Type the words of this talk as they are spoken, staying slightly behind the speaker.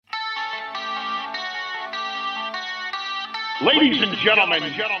Ladies and gentlemen.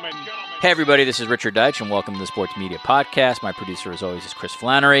 Hey everybody, this is Richard Deitch and welcome to the Sports Media Podcast. My producer as always is Chris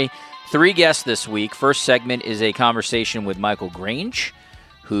Flannery. 3 guests this week. First segment is a conversation with Michael Grange,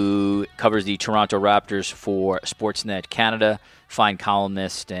 who covers the Toronto Raptors for Sportsnet Canada, fine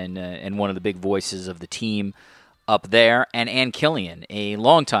columnist and one of the big voices of the team up there, and Ann Killian, a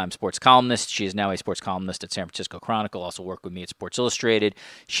longtime sports columnist. She is now a sports columnist at San Francisco Chronicle, also worked with me at Sports Illustrated.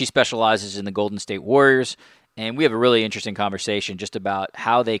 She specializes in the Golden State Warriors, and we have a really interesting conversation just about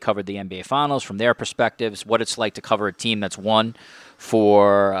how they covered the NBA Finals from their perspectives, what it's like to cover a team that's won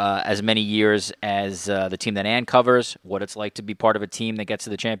for as many years as the team that Ann covers, what it's like to be part of a team that gets to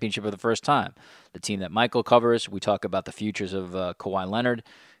the championship for the first time. The team that Michael covers, we talk about the futures of Kawhi Leonard,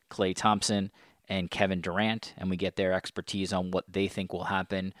 Klay Thompson, and Kevin Durant, and we get their expertise on what they think will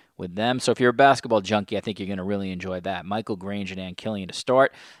happen with them. So if you're a basketball junkie, I think you're going to really enjoy that. Michael Grange and Ann Killian to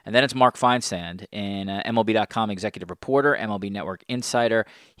start, and then it's Mark Feinsand, an MLB.com executive reporter, MLB Network insider.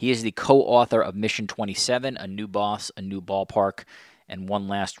 He is the co-author of Mission 27, A New Boss, A New Ballpark, and One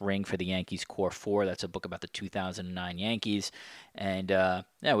Last Ring for the Yankees Core 4. That's a book about the 2009 Yankees. And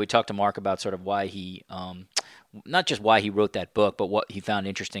we talked to Mark about sort of why he not just why he wrote that book, but what he found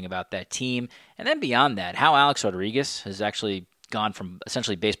interesting about that team. And then beyond that, how Alex Rodriguez has actually gone from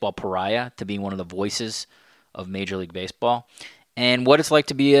essentially baseball pariah to being one of the voices of Major League Baseball. And what it's like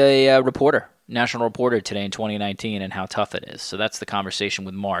to be a reporter, national reporter today in 2019, and how tough it is. So that's the conversation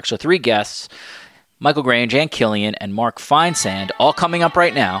with Mark. So 3 guests, Michael Grange, Ann Killian, and Mark Feinsand, all coming up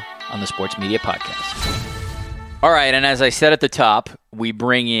right now on the Sports Media Podcast. All right, and as I said at the top, we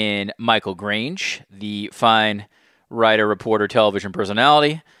bring in Michael Grange, the fine writer, reporter, television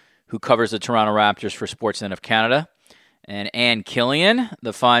personality who covers the Toronto Raptors for Sportsnet of Canada, and Ann Killian,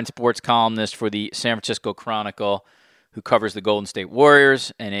 the fine sports columnist for the San Francisco Chronicle who covers the Golden State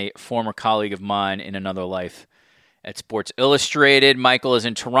Warriors and a former colleague of mine in another life at Sports Illustrated. Michael is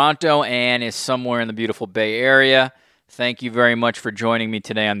in Toronto, Ann is somewhere in the beautiful Bay Area. Thank you very much for joining me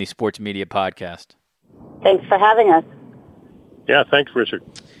today on the Sports Media Podcast. Thanks for having us. Yeah, thanks, Richard.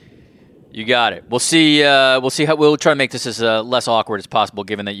 You got it. We'll see how we'll try to make this as less awkward as possible,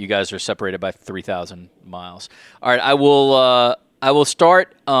 given that you guys are separated by 3,000 miles. All right, I will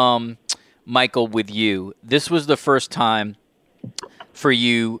start, Michael, with you. This was the first time for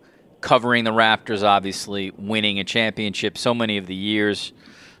you covering the Raptors, obviously winning a championship. So many of the years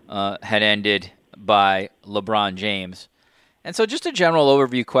had ended by LeBron James, and so just a general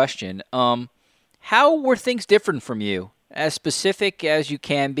overview question. How were things different from you, as specific as you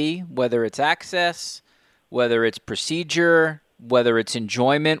can be, whether it's access, whether it's procedure, whether it's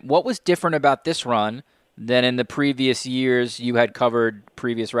enjoyment? What was different about this run than in the previous years you had covered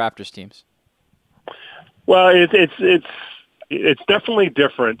previous Raptors teams? Well, it's definitely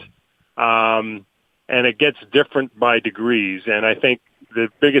different, and it gets different by degrees. And I think the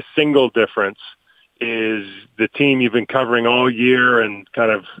biggest single difference is the team you've been covering all year and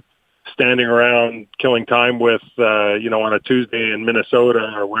kind of standing around killing time with, on a Tuesday in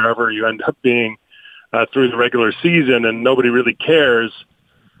Minnesota or wherever you end up being through the regular season, and nobody really cares,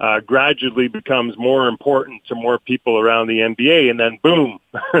 gradually becomes more important to more people around the NBA. And then boom,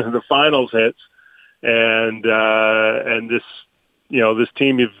 the finals hits. And this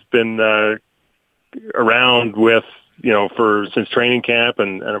team you've been around with, since training camp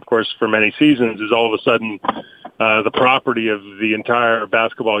and of course for many seasons is all of a sudden the property of the entire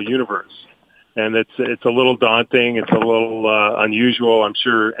basketball universe. And it's a little daunting. It's a little unusual. I'm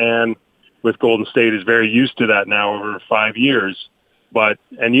sure Ann with Golden State is very used to that now over 5 years.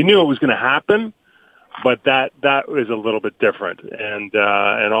 And you knew it was going to happen, but that was a little bit different. And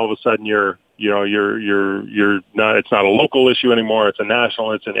all of a sudden you're not, it's not a local issue anymore. It's a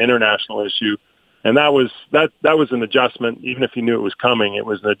national, it's an international issue. And that was an adjustment. Even if you knew it was coming, it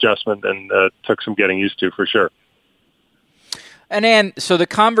was an adjustment and took some getting used to for sure. And Ann, so the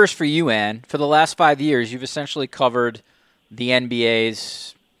converse for you, Ann, for the last 5 years, you've essentially covered the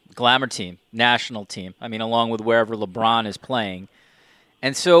NBA's glamour team, national team. I mean, along with wherever LeBron is playing.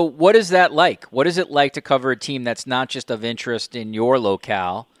 And so what is that like? What is it like to cover a team that's not just of interest in your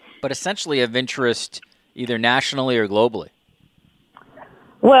locale, but essentially of interest either nationally or globally?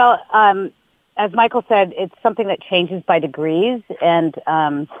 Well, as Michael said, it's something that changes by degrees. And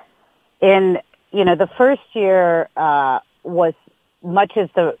the first year was much as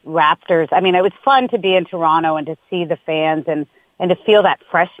the Raptors. I mean, it was fun to be in Toronto and to see the fans and to feel that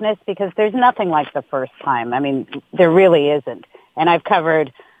freshness, because there's nothing like the first time. I mean, there really isn't. And I've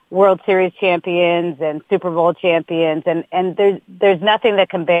covered World Series champions and Super Bowl champions, and there's nothing that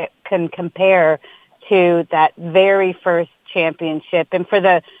can compare to that very first championship. And for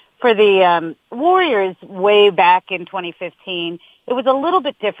for the Warriors way back in 2015, it was a little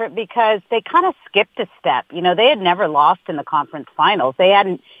bit different because they kind of skipped a step. You know, they had never lost in the conference finals. They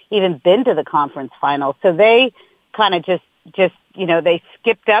hadn't even been to the conference finals. So they kind of just, you know, they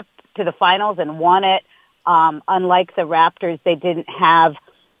skipped up to the finals and won it. Unlike the Raptors, they didn't have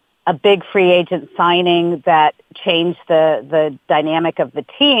a big free agent signing that changed the dynamic of the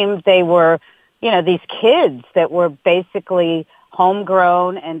team. They were, you know, these kids that were basically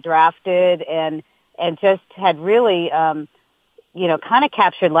homegrown and drafted and just had really, you know, kind of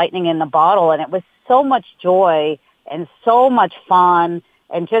captured lightning in the bottle. And it was so much joy and so much fun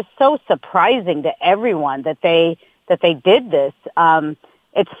and just so surprising to everyone that they did this.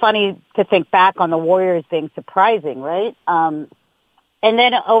 It's funny to think back on the Warriors being surprising, right? And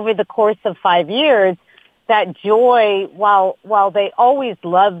then over the course of 5 years, that joy, while they always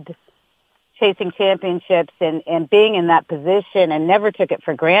loved chasing championships and being in that position and never took it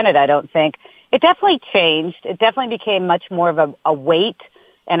for granted, I don't think, it definitely changed. It definitely became much more of a weight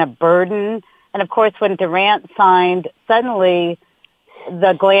and a burden. And of course, when Durant signed, suddenly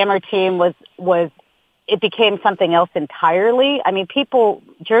the glamour team it became something else entirely. I mean,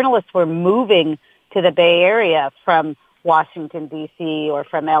 journalists were moving to the Bay Area from Washington, D.C. or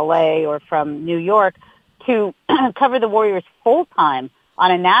from L.A. or from New York to cover the Warriors full time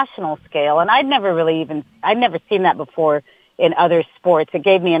on a national scale. And I'd never seen that before in other sports. It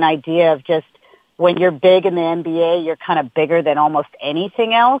gave me an idea of just when you're big in the NBA, you're kind of bigger than almost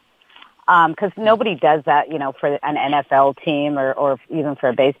anything else. Because nobody does that, you know, for an NFL team or even for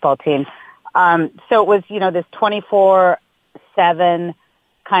a baseball team. So it was, you know, this 24/7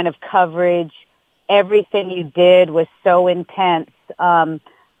 kind of coverage. Everything you did was so intense.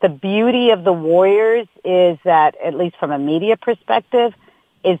 The beauty of the Warriors is that, at least from a media perspective,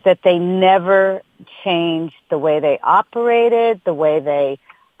 is that they never changed the way they operated, the way they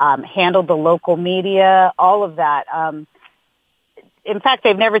handled the local media, all of that. In fact,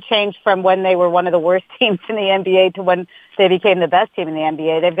 they've never changed from when they were one of the worst teams in the NBA to when they became the best team in the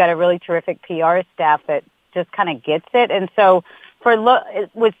NBA. They've got a really terrific PR staff that just kind of gets it. And so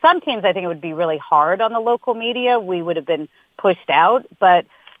with some teams, I think it would be really hard on the local media. We would have been pushed out. But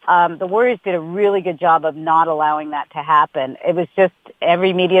the Warriors did a really good job of not allowing that to happen. It was just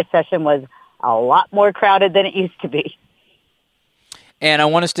every media session was a lot more crowded than it used to be. And I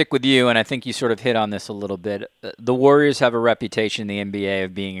want to stick with you, and I think you sort of hit on this a little bit. The Warriors have a reputation in the NBA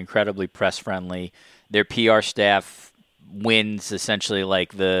of being incredibly press-friendly. Their PR staff wins essentially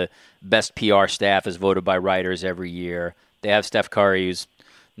like the best PR staff is voted by writers every year. They have Steph Curry, who's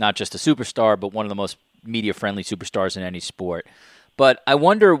not just a superstar, but one of the most media-friendly superstars in any sport. But I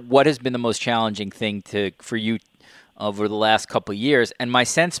wonder what has been the most challenging thing for you over the last couple of years. And my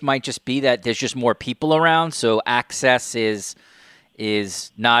sense might just be that there's just more people around, so access is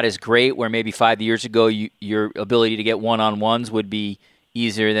not as great, where maybe 5 years ago your ability to get one-on-ones would be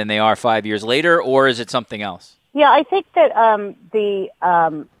easier than they are 5 years later, or is it something else? Yeah, I think that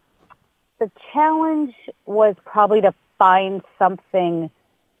the challenge was probably to find something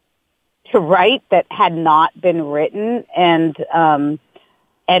to write that had not been written and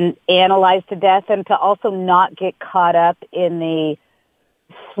analyzed to death, and to also not get caught up in the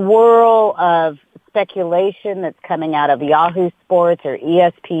swirl of speculation that's coming out of Yahoo Sports or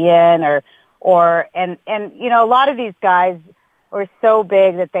ESPN and you know, a lot of these guys were so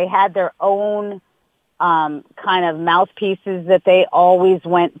big that they had their own kind of mouthpieces that they always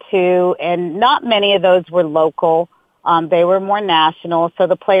went to, and not many of those were local. They were more national, so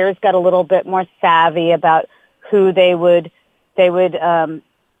the players got a little bit more savvy about who they would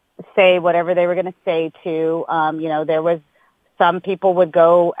say whatever they were going to say to. You know, there was some people would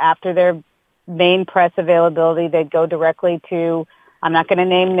go after their main press availability. They'd go directly to, I'm not going to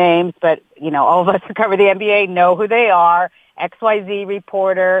name names, but, you know, all of us who cover the NBA know who they are, XYZ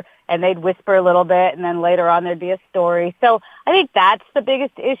reporter, and they'd whisper a little bit, and then later on there'd be a story. So I think that's the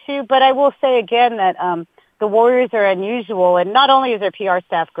biggest issue. But I will say again that the Warriors are unusual, and not only is their PR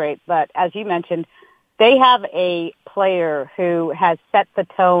staff great, but as you mentioned, they have a player who has set the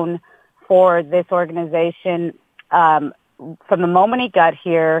tone for this organization from the moment he got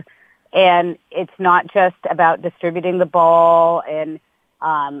here. And it's not just about distributing the ball and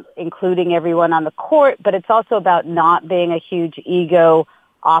including everyone on the court, but it's also about not being a huge ego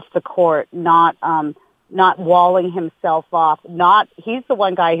off the court, not walling himself off. He's the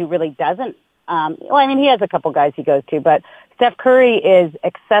one guy who really doesn't. Well, I mean, he has a couple guys he goes to, but Steph Curry is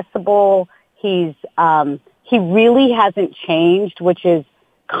accessible. He really hasn't changed, which is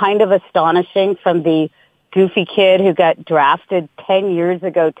kind of astonishing from the goofy kid who got drafted 10 years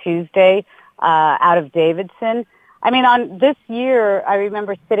ago Tuesday out of Davidson. I mean, on this year, I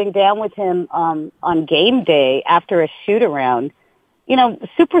remember sitting down with him on game day after a shoot-around. You know,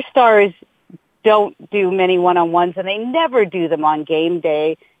 superstars don't do many one-on-ones, and they never do them on game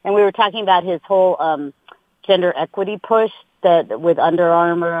day. And we were talking about his whole gender equity push with Under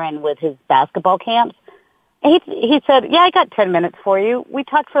Armour and with his basketball camps. And he said, yeah, I got 10 minutes for you. We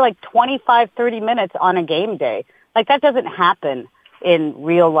talked for like 25, 30 minutes on a game day. Like, that doesn't happen in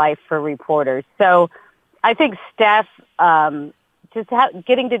real life for reporters. So I think Steph,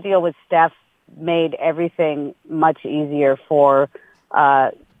 getting to deal with Steph made everything much easier for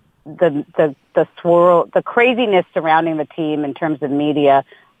the swirl, the craziness surrounding the team in terms of media.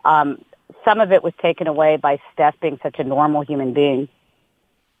 Some of it was taken away by Steph being such a normal human being.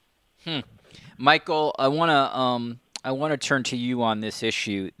 Michael, I want to turn to you on this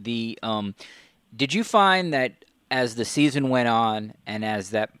issue. Did you find that as the season went on and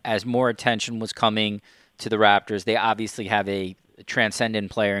as more attention was coming to the Raptors, they obviously have a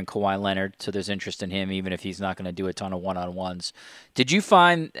transcendent player in Kawhi Leonard, so there's interest in him even if he's not going to do a ton of one-on-ones. Did you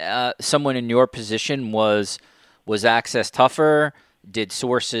find someone in your position was access tougher? Did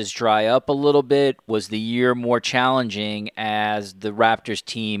sources dry up a little bit? Was the year more challenging as the Raptors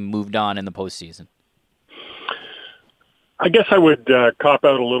team moved on in the postseason? I guess I would cop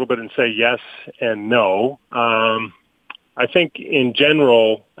out a little bit and say yes and no. I think in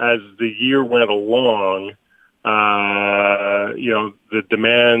general, as the year went along, the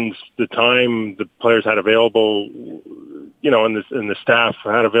demands, the time the players had available, and the staff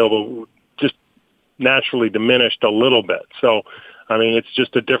had available just naturally diminished a little bit. So, I mean, it's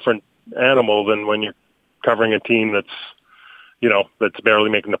just a different animal than when you're covering a team that's barely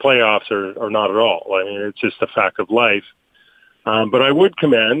making the playoffs or not at all. I mean, it's just a fact of life. But I would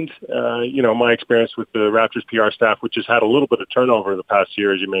commend, my experience with the Raptors PR staff, which has had a little bit of turnover the past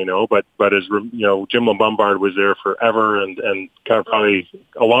year, as you may know, but as Jim Lombard was there forever and kind of probably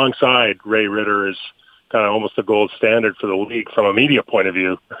alongside Ray Ritter is kind of almost the gold standard for the league from a media point of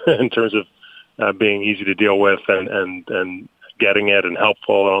view in terms of being easy to deal with and getting it and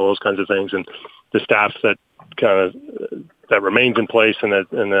helpful and all those kinds of things. And the staff that remains in place and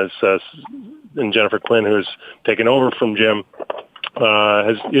Jennifer Quinn, who has taken over from Jim,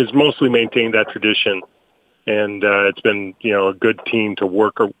 has mostly maintained that tradition, and it's been a good team to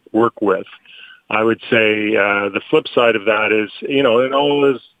work with. I would say the flip side of that is it all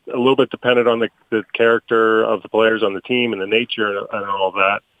is a little bit dependent on the character of the players on the team and the nature and all of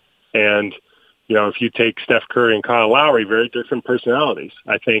that. And if you take Steph Curry and Kyle Lowry, very different personalities.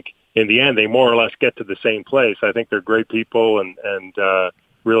 I think in the end they more or less get to the same place. I think they're great people and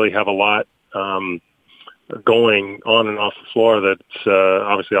really have a lot going on and off the floor that's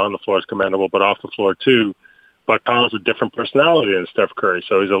obviously on the floor is commendable, but off the floor too. But Kyle's a different personality than Steph Curry,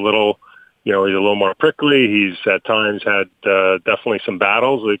 so he's a little more prickly. He's at times had definitely some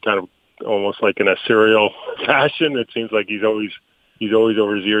battles, like kind of almost like in a serial fashion. It seems like he's always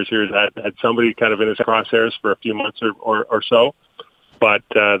over his years here had somebody kind of in his crosshairs for a few months or so, but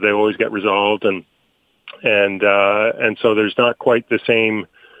they always get resolved and so there's not quite the same.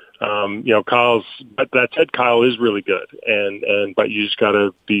 But that said, Kyle is really good, but you just got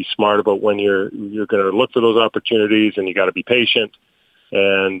to be smart about when you're going to look for those opportunities, and you got to be patient.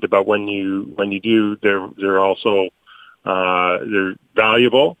 And about when you do, they're also they're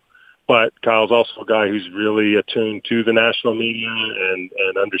valuable. But Kyle's also a guy who's really attuned to the national media and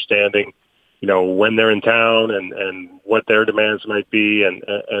understanding, when they're in town and what their demands might be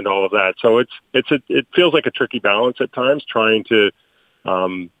and all of that. So it feels like a tricky balance at times, trying to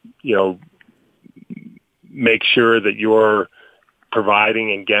make sure that you're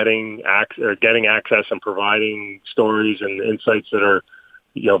providing and getting access and providing stories and insights that are,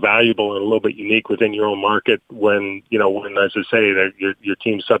 valuable and a little bit unique within your own market when, as I say, that your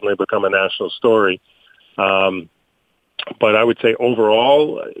team suddenly become a national story. But I would say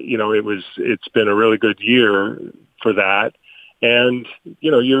overall, it's been a really good year for that. And,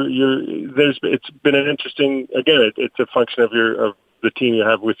 it's been an interesting, again, it's a function of the team you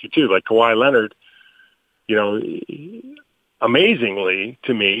have with you too. Like Kawhi Leonard, amazingly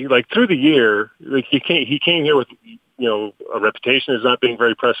to me, like through the year, like he came here with, a reputation as not being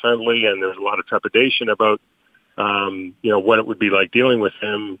very press friendly, and there's a lot of trepidation about, what it would be like dealing with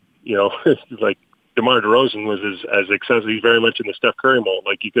him. Like DeMar DeRozan was as excessive. He's very much in the Steph Curry mold.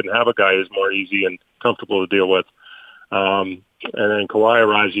 Like you couldn't have a guy who's more easy and comfortable to deal with. And then Kawhi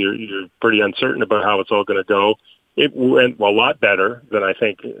arrives, you're pretty uncertain about how it's all going to go. It went a lot better than I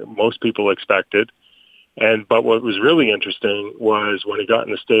think most people expected. But what was really interesting was when he got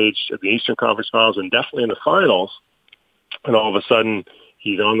in the stage at the Eastern Conference Finals and definitely in the finals, and all of a sudden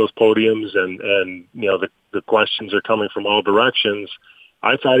he's on those podiums and the questions are coming from all directions.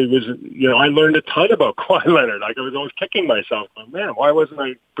 I thought he was, I learned a ton about Kawhi Leonard. Like I was always kicking myself. Like, man, why wasn't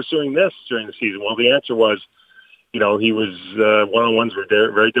I pursuing this during the season? Well, the answer was, he was, one-on-ones were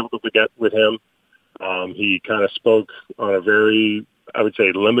very difficult to get with him. He kind of spoke on a very, I would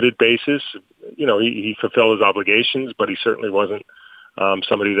say, limited basis. He fulfilled his obligations, but he certainly wasn't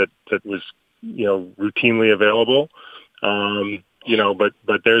somebody that was, routinely available.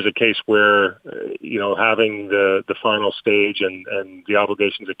 But there's a case where, having the final stage and the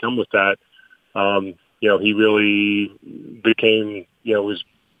obligations that come with that, he really became, he was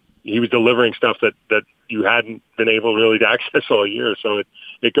delivering stuff that you hadn't been able really to access all year. So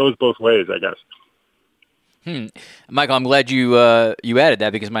it goes both ways, I guess. Michael, I'm glad you added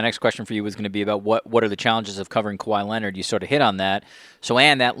that, because my next question for you was going to be about what are the challenges of covering Kawhi Leonard. You sort of hit on that. So,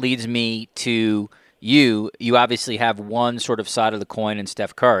 Ann, that leads me to you. You obviously have one sort of side of the coin in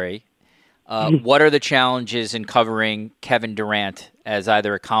Steph Curry. What are the challenges in covering Kevin Durant as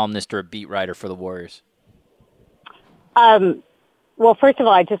either a columnist or a beat writer for the Warriors? Well, first of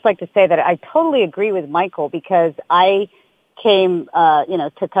all, I'd just like to say that I totally agree with Michael, because I came,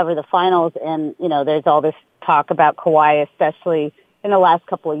 to cover the finals, and, there's all this talk about Kawhi, especially in the last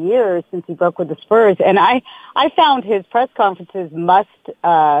couple of years since he broke with the Spurs. And I found his press conferences must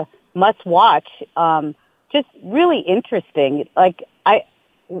watch, just really interesting. Like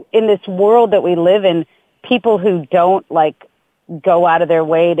in this world that we live in, people who don't go out of their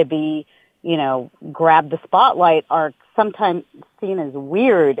way to be, grab the spotlight are sometimes seen as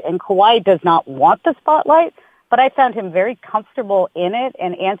weird. And Kawhi does not want the spotlight, but I found him very comfortable in it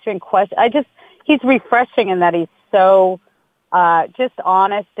and answering questions. He's refreshing in that he's so, just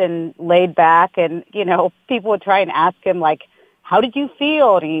honest and laid back. And, people would try and ask him, how did you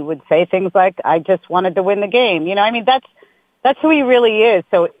feel? And he would say things like, I just wanted to win the game. That's who he really is.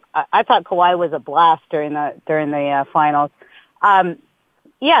 So I thought Kawhi was a blast during the finals.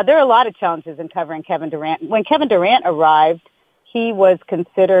 There are a lot of challenges in covering Kevin Durant. When Kevin Durant arrived, he was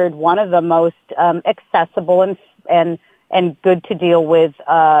considered one of the most accessible and good to deal with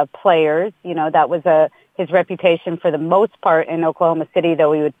players. That was his reputation for the most part in Oklahoma City,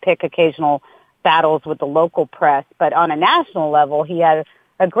 though he would pick occasional battles with the local press. But on a national level, he had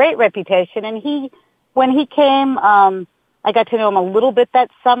a great reputation. And when he came, I got to know him a little bit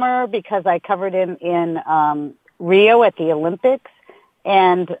that summer because I covered him in Rio at the Olympics.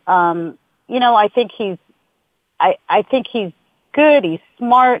 And I think he's good. He's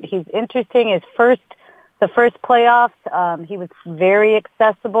smart. He's interesting. The first playoffs, he was very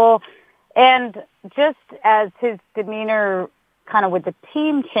accessible. And just as his demeanor kind of with the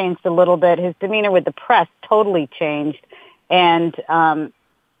team changed a little bit, his demeanor with the press totally changed. And,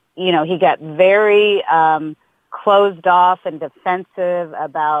 he got very closed off and defensive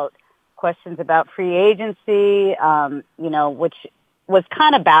about questions about free agency, which was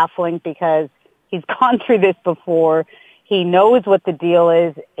kind of baffling because he's gone through this before. He knows what the deal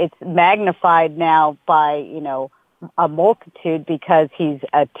is. It's magnified now by, a multitude because he's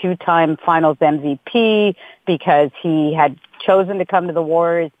a two-time finals MVP, because he had chosen to come to the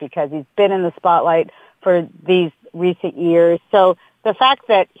Warriors, because he's been in the spotlight for these recent years. So the fact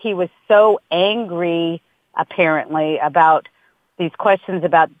that he was so angry, apparently, about these questions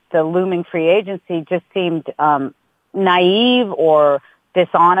about the looming free agency just seemed naive or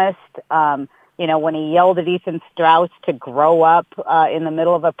dishonest. When he yelled at Ethan Strauss to grow up in the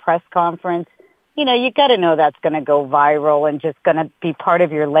middle of a press conference, you got to know that's going to go viral and just going to be part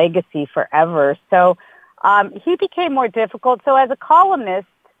of your legacy forever. So he became more difficult. So as a columnist,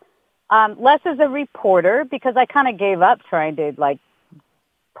 less as a reporter, because I kind of gave up trying to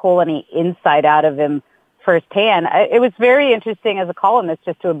pull any insight out of him firsthand. It was very interesting as a columnist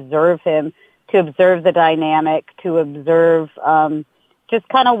just to observe him, to observe the dynamic, to observe just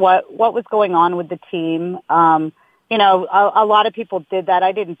kind of what was going on with the team. A lot of people did that.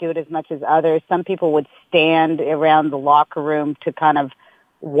 I didn't do it as much as others. Some people would stand around the locker room to kind of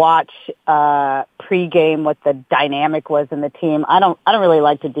watch pregame what the dynamic was in the team. I don't really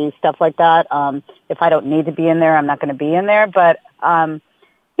like to do stuff like that. If I don't need to be in there, I'm not going to be in there. But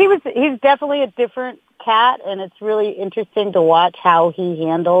he's definitely a different cat, and it's really interesting to watch how he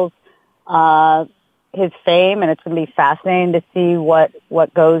handles his fame, and it's going to be fascinating to see what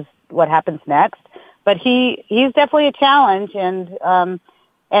happens next. But he's definitely a challenge, and there's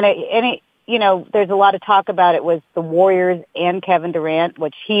a lot of talk about it was the Warriors and Kevin Durant,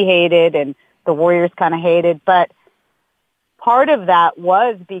 which he hated and the Warriors kind of hated. But part of that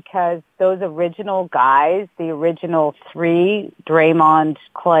was because those original guys, the original three, Draymond,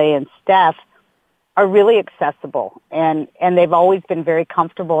 Klay, and Steph, are really accessible, and they've always been very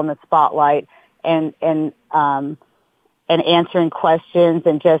comfortable in the spotlight and answering questions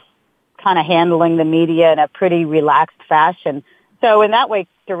and just kind of handling the media in a pretty relaxed fashion. So in that way,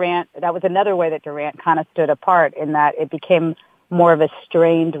 that was another way that Durant kind of stood apart, in that it became more of a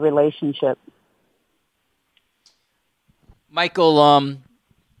strained relationship. Michael,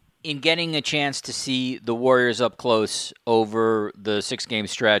 in getting a chance to see the Warriors up close over the 6-game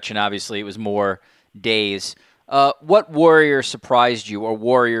stretch, and obviously it was more days, what Warrior surprised you, or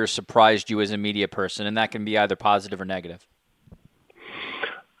Warriors surprised you as a media person? And that can be either positive or negative.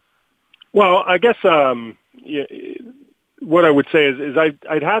 Well, I guess what I would say is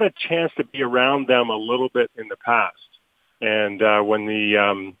I'd had a chance to be around them a little bit in the past. And when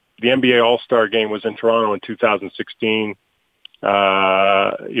the NBA All-Star game was in Toronto in 2016,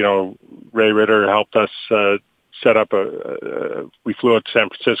 Ray Ritter helped us set up we flew out to San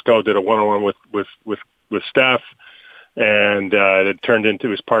Francisco, did a one-on-one with Steph, and it turned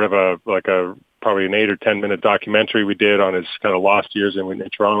into, as part of probably an 8 or 10 minute documentary we did on his kind of lost years in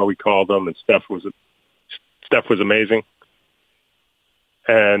Toronto, we called him, and Steph was amazing.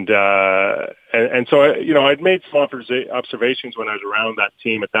 And so, I'd made some observations when I was around that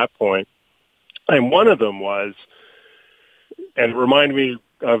team at that point. And one of them was, and it reminded me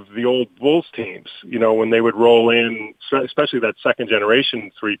of the old Bulls teams, when they would roll in, especially that second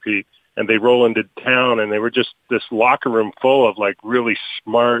generation three-peat, and they roll into town, and they were just this locker room full of like really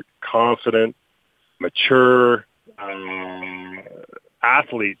smart, confident, mature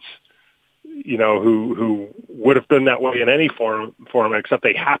athletes, who would have been that way in any form, except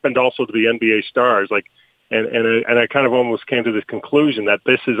they happened also to be NBA stars. And I kind of almost came to this conclusion that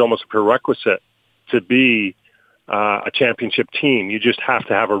this is almost a prerequisite to be a championship team. You just have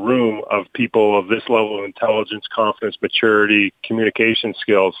to have a room of people of this level of intelligence, confidence, maturity, communication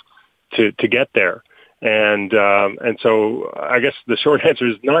skills to get there. And so I guess the short answer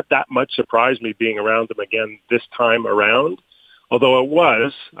is not that much surprised me being around them again this time around. Although it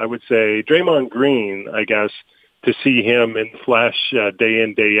was, I would say, Draymond Green, I guess, to see him in the flesh day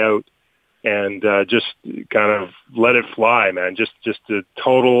in, day out, and just kind of let it fly, man. Just the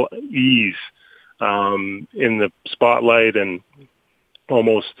total ease in the spotlight, and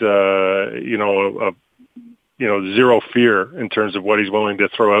almost zero fear in terms of what he's willing to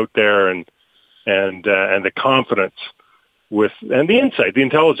throw out there, and the confidence and the insight, the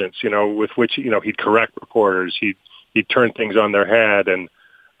intelligence, with which he'd correct reporters, he'd turn things on their head, and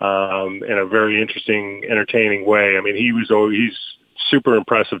in a very interesting, entertaining way. I mean, he's super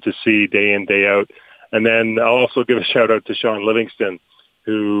impressive to see day in, day out. And then I'll also give a shout out to Sean Livingston,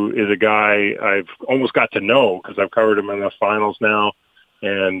 who is a guy I've almost got to know because I've covered him in the finals now,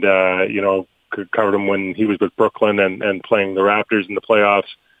 and covered him when he was with Brooklyn and playing the Raptors in the playoffs.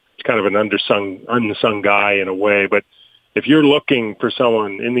 He's kind of an unsung guy in a way, but if you're looking for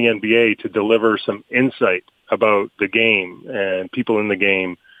someone in the NBA to deliver some insight about the game and people in the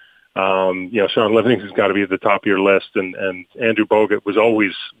game, Sean Livingston's got to be at the top of your list, and Andrew Bogut was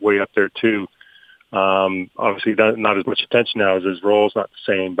always way up there too. Obviously not as much attention now, as his role's not the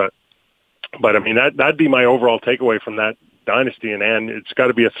same, but I mean, that'd be my overall takeaway from that dynasty, and it's got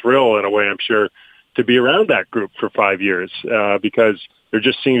to be a thrill in a way, I'm sure, to be around that group for 5 years, because there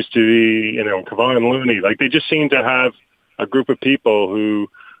just seems to be, Kevon Looney, like they just seem to have a group of people who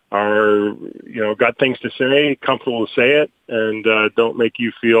are, got things to say, comfortable to say it, and don't make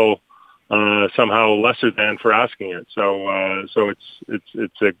you feel somehow lesser than for asking it. So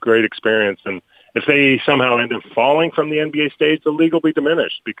it's a great experience. And if they somehow end up falling from the NBA stage, the league will be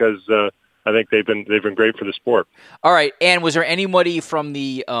diminished, because I think they've been great for the sport. All right. And was there anybody from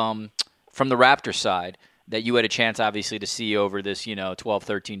the Raptors side that you had a chance, obviously, to see over this, 12,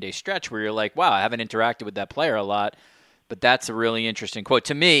 13-day stretch where you're like, wow, I haven't interacted with that player a lot, but that's a really interesting quote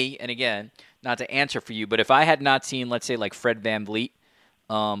to me? And again, not to answer for you, but if I had not seen, let's say, like Fred VanVleet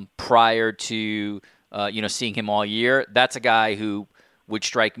prior to, seeing him all year, that's a guy who would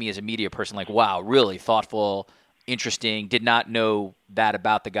strike me as a media person like, wow, really thoughtful, interesting. Did not know that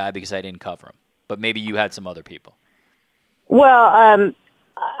about the guy because I didn't cover him. But maybe you had some other people. Well,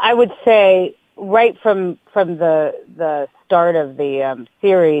 I would say right from the start of the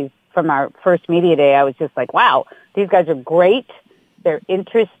series, from our first media day, I was just like, wow, these guys are great. They're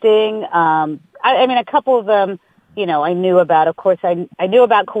interesting. I mean, a couple of them, I knew about. Of course, I knew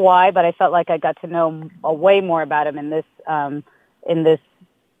about Kawhi, but I felt like I got to know way more about him in this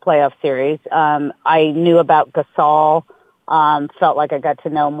playoff series. I knew about Gasol. Felt like I got to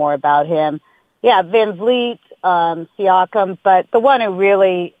know more about him. Yeah, VanVleet, Siakam, but the one who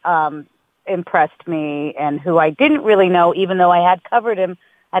really impressed me and who I didn't really know, even though I had covered him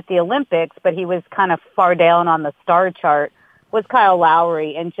at the Olympics, but he was kind of far down on the star chart, was Kyle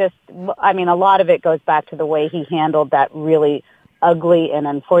Lowry. And just, I mean, a lot of it goes back to the way he handled that really ugly and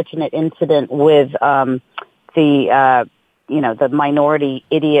unfortunate incident with the minority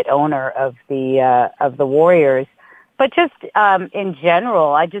idiot owner of the Warriors. But just in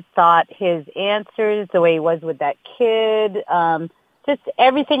general, I just thought his answers, the way he was with that kid, just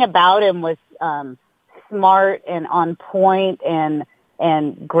everything about him was smart and on point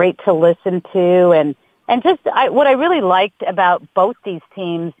and great to listen to. And just what I really liked about both these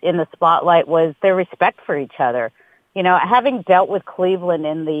teams in the spotlight was their respect for each other. You know, having dealt with Cleveland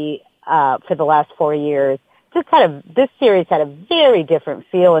for the last 4 years, this series had a very different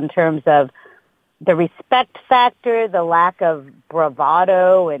feel in terms of the respect factor, the lack of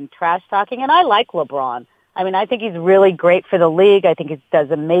bravado and trash talking. And I like LeBron. I mean, I think he's really great for the league. I think he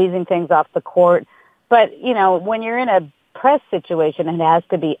does amazing things off the court. But, you know, when you're in a press situation, it has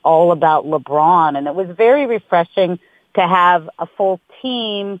to be all about LeBron. And it was very refreshing to have a full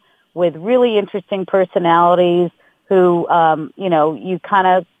team with really interesting personalities who, you kind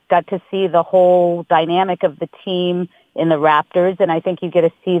of got to see the whole dynamic of the team in the Raptors. And I think you get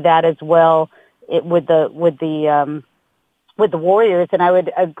to see that as well with the Warriors. And I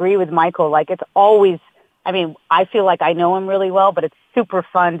would agree with Michael. Like, it's always, I mean, I feel like I know him really well, but it's super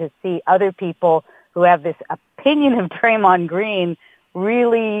fun to see other people who have this opinion of Draymond Green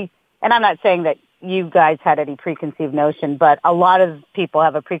really, and I'm not saying that you guys had any preconceived notion, but a lot of people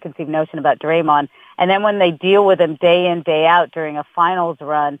have a preconceived notion about Draymond. And then when they deal with him day in, day out during a finals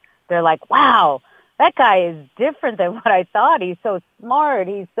run, they're like, wow, that guy is different than what I thought. He's so smart.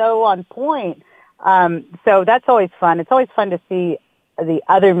 He's so on point. So that's always fun. It's always fun to see the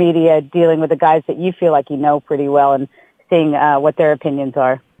other media dealing with the guys that you feel like you know pretty well and seeing what their opinions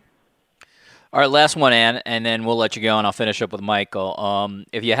are. All right, last one, Ann, and then we'll let you go, and I'll finish up with Michael.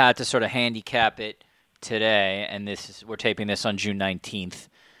 If you had to sort of handicap it today, and we're taping this on June 19th,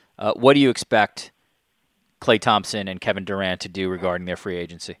 what do you expect Klay Thompson and Kevin Durant to do regarding their free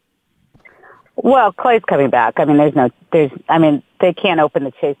agency? Well, Klay's coming back. I mean, they can't open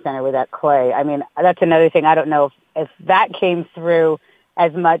the Chase Center without Klay. I mean, that's another thing. I don't know if that came through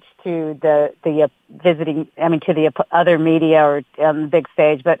as much to the other media or on the big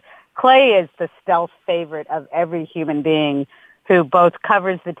stage, but Klay is the stealth favorite of every human being who both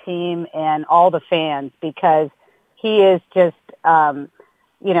covers the team and all the fans, because he is just,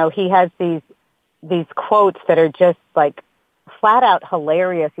 he has these quotes that are just like flat out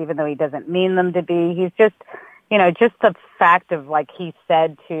hilarious, even though he doesn't mean them to be. He's just, just the fact of, like, he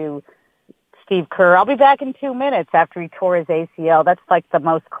said to Steve Kerr, I'll be back in 2 minutes after he tore his ACL. That's like the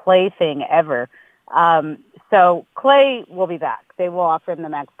most Klay thing ever. So Klay will be back. They will offer him the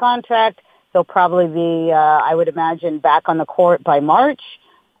max contract. He'll probably be, I would imagine, back on the court by March.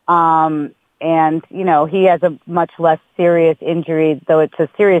 And, he has a much less serious injury, though it's a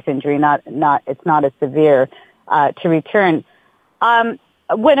serious injury, it's not as severe, to return.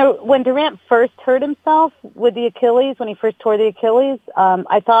 When Durant first hurt himself with the Achilles, when he first tore the Achilles,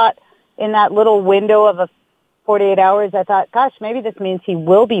 I thought in that little window of 48 hours, I thought, gosh, maybe this means he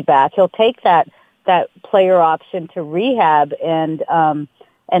will be back. He'll take that player option to rehab and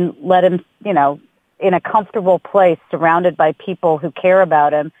let him, in a comfortable place surrounded by people who care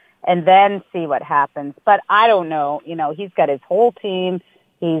about him, and then see what happens. But I don't know. He's got his whole team.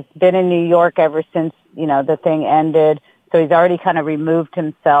 He's been in New York ever since, the thing ended. So he's already kind of removed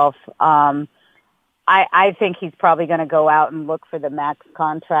himself. I think he's probably going to go out and look for the max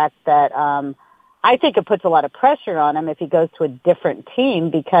contract that, I think it puts a lot of pressure on him if he goes to a different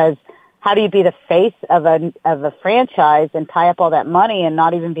team, because how do you be the face of a franchise and tie up all that money and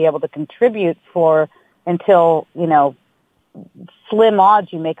not even be able to contribute until, slim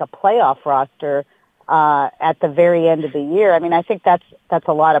odds you make a playoff roster, at the very end of the year? I mean, I think that's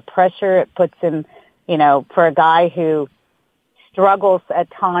a lot of pressure. It puts him, for a guy who struggles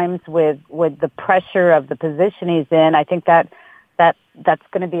at times with the pressure of the position he's in, I think that's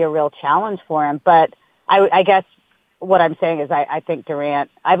going to be a real challenge for him. But I guess what I'm saying is I think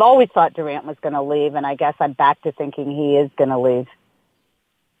Durant, I've always thought Durant was going to leave, and I guess I'm back to thinking he is going to leave.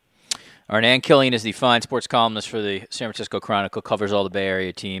 All right, Ann Killian is the fine sports columnist for the San Francisco Chronicle, covers all the Bay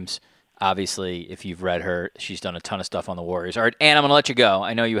Area teams. Obviously, if you've read her, she's done a ton of stuff on the Warriors. All right, Ann, I'm going to let you go.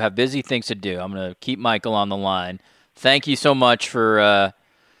 I know you have busy things to do. I'm going to keep Michael on the line. Thank you so much for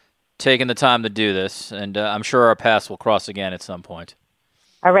taking the time to do this, and I'm sure our paths will cross again at some point.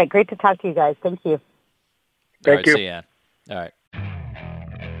 All right, great to talk to you guys. Thank you. Thank you. See you, Ann. All right.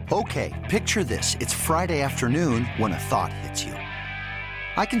 Okay, picture this. It's Friday afternoon when a thought hits you.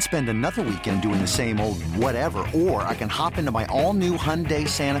 I can spend another weekend doing the same old whatever, or I can hop into my all-new Hyundai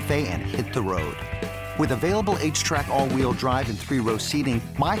Santa Fe and hit the road. With available H-Track all-wheel drive and 3-row seating,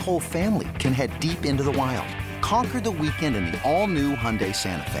 my whole family can head deep into the wild. Conquer the weekend in the all-new Hyundai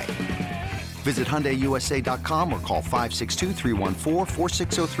Santa Fe. Visit HyundaiUSA.com or call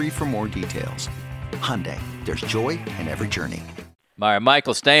 562-314-4603 for more details. Hyundai, there's joy in every journey. All right,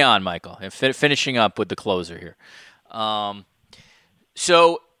 Michael, stay on, Michael. And finishing up with the closer here.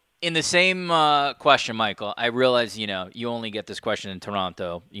 So in the same question, Michael, I realize, you only get this question in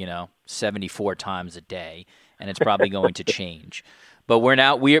Toronto, 74 times a day, and it's probably going to change. But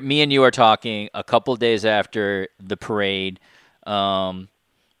me and you are talking a couple days after the parade,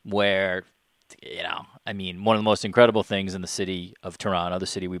 where, one of the most incredible things in the city of Toronto, the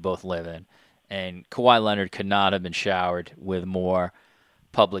city we both live in, and Kawhi Leonard could not have been showered with more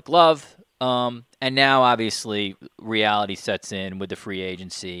public love. And now, obviously, reality sets in with the free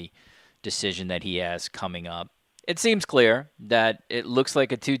agency decision that he has coming up. It seems clear that it looks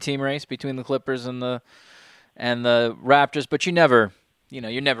like a two-team race between the Clippers and the Raptors, but you never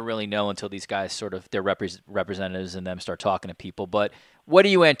really know until these guys sort of their representatives and them start talking to people. But what do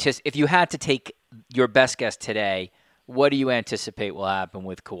you anticipate if you had to take your best guess today? What do you anticipate will happen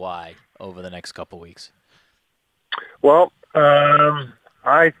with Kawhi over the next couple weeks? Well,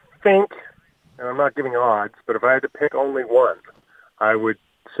 I think, and I'm not giving odds, but if I had to pick only one, I would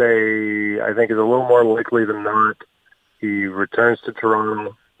say I think it's a little more likely than not he returns to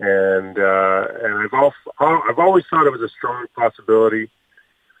Toronto, and I've always thought it was a strong possibility.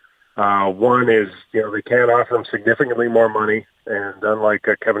 One is they can't offer him significantly more money, and unlike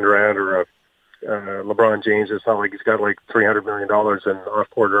Kevin Durant or LeBron James, it's not like he's got like $300 million in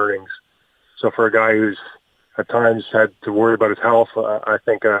off-court earnings. So for a guy who's at times had to worry about his health, I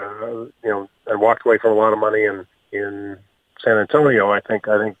think and walked away from a lot of money in San Antonio. I think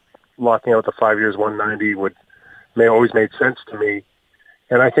locking out the 5 years, 190 may always made sense to me,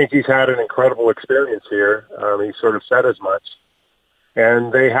 and I think he's had an incredible experience here. He sort of said as much,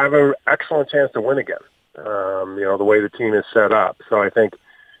 and they have an excellent chance to win again. The way the team is set up, so I think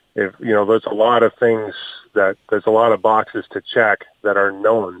if there's a lot of things there's a lot of boxes to check that are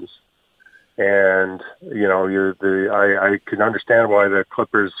knowns. And I can understand why the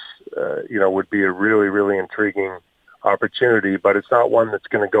Clippers, would be a really, really intriguing opportunity, but it's not one that's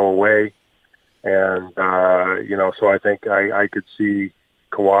going to go away. And so I think I could see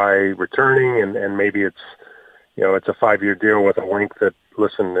Kawhi returning, and maybe it's a 5-year deal with a link that,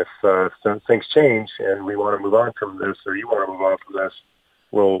 listen, if things change and we want to move on from this, or you want to move on from this,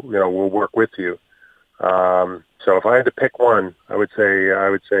 we'll work with you. So if I had to pick one, I would say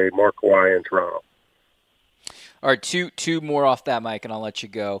more Kawhi in Toronto. All right, two more off that, Mike, and I'll let you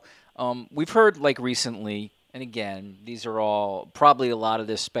go. We've heard recently, and again, these are all probably a lot of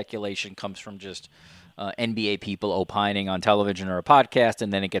this speculation comes from just NBA people opining on television or a podcast,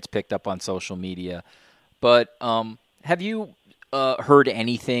 and then it gets picked up on social media. But have you heard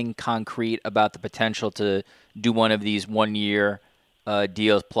anything concrete about the potential to do one of these 1-year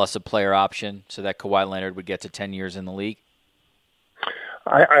deals plus a player option so that Kawhi Leonard would get to 10 years in the league?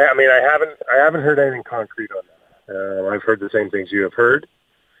 I haven't heard anything concrete on that. I've heard the same things you have heard.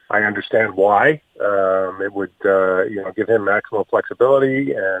 I understand why. It would give him maximum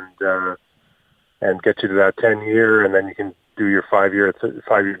flexibility and get you to that 10-year, and then you can do your 5-year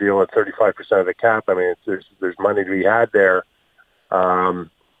deal at 35% of the cap. I mean, there's money to be had there.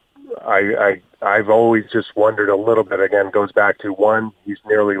 I've always just wondered a little bit, again, goes back to one, he's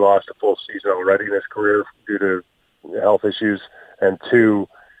nearly lost a full season already in his career due to health issues. And two,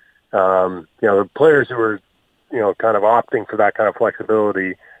 the players who are, kind of opting for that kind of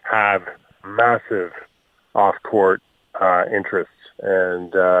flexibility have massive off-court interests.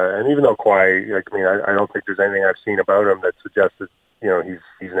 And even though Kawhi, I don't think there's anything I've seen about him that suggests that,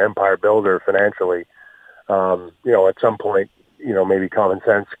 he's an empire builder financially. At some point, maybe common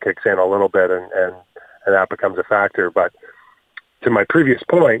sense kicks in a little bit and that becomes a factor. But to my previous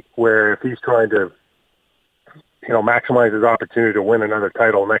point, where if he's trying to, maximize his opportunity to win another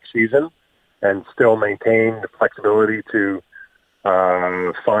title next season and still maintain the flexibility to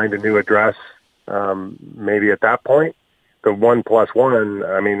find a new address, maybe at that point, the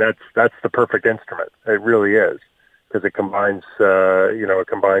 1+1, that's the perfect instrument. It really is, because it combines,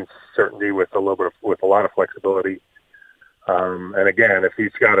 certainty with a lot of flexibility. And again, if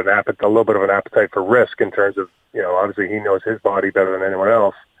he's got a little bit of an appetite for risk in terms of, obviously he knows his body better than anyone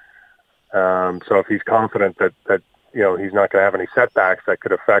else. So if he's confident that he's not going to have any setbacks that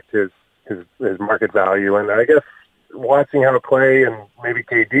could affect his market value, and I guess watching how Clay and maybe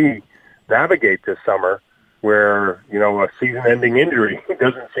KD navigate this summer, where, a season-ending injury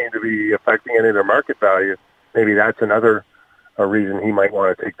doesn't seem to be affecting any of their market value. Maybe that's another reason he might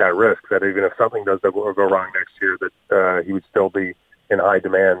want to take that risk, that even if something does go wrong next year, that he would still be in high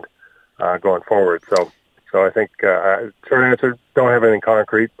demand going forward. So I think, short answer, don't have anything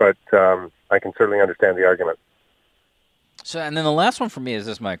concrete, but I can certainly understand the argument. So, and then the last one for me is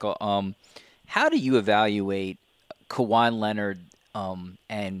this, Michael. How do you evaluate Kawhi Leonard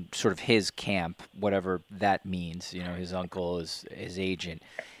and sort of his camp, whatever that means? His uncle, his agent.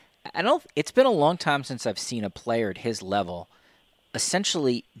 It's been a long time since I've seen a player at his level,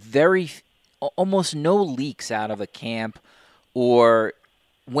 essentially almost no leaks out of a camp, or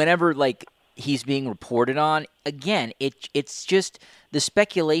whenever he's being reported on. Again, it's just the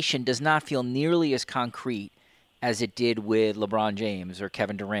speculation does not feel nearly as concrete as it did with LeBron James or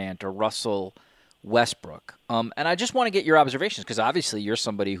Kevin Durant or Russell Westbrook. And I just want to get your observations, because obviously you're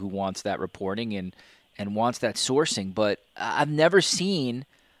somebody who wants that reporting and wants that sourcing, but I've never seen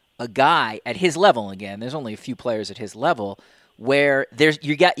a guy at his level, again, there's only a few players at his level, where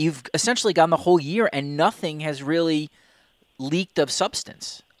you've essentially gone the whole year and nothing has really leaked of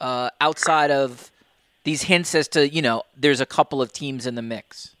substance outside of these hints as to, there's a couple of teams in the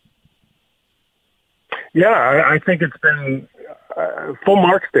mix. Yeah, I think it's been full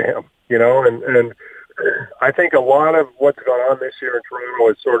marks to him, and I think a lot of what's gone on this year in Toronto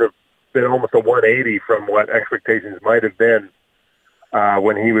has sort of been almost a 180 from what expectations might have been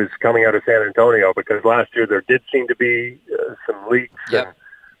when he was coming out of San Antonio, because last year there did seem to be some leaks. Yep. And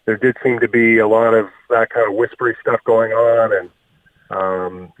there did seem to be a lot of that kind of whispery stuff going on, and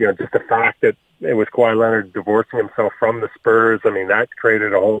just the fact that it was Kawhi Leonard divorcing himself from the Spurs. I mean, that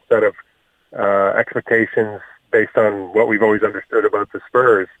created a whole set of expectations based on what we've always understood about the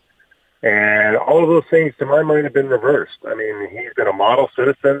Spurs. And all of those things, to my mind, have been reversed. I mean, he's been a model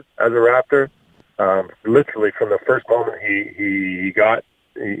citizen as a Raptor. Literally from the first moment he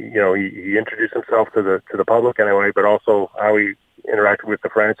introduced himself to the public anyway, but also how he interacted with the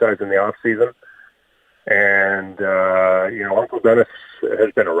franchise in the off season. And Uncle Dennis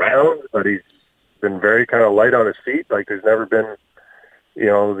has been around, but he's been very kind of light on his feet. Like, there's never been,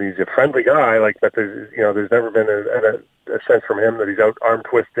 he's a friendly guy. Like, but there's never been a sense from him that he's out arm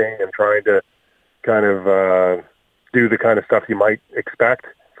twisting and trying to kind of do the kind of stuff you might expect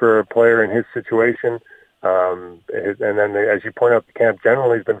for a player in his situation. And then, as you point out, the camp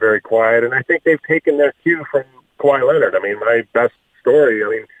generally has been very quiet. And I think they've taken their cue from Kawhi Leonard. I mean, my best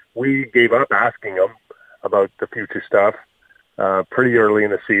story, we gave up asking him about the future stuff pretty early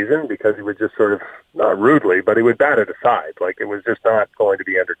in the season, because he would just sort of, not rudely, but he would bat it aside. Like, it was just not going to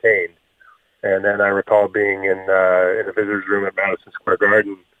be entertained. And then I recall being in a visitor's room at Madison Square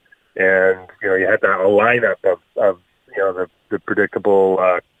Garden, and, you had a lineup of the predictable,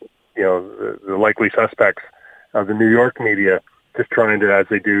 the likely suspects of the New York media, just trying to, as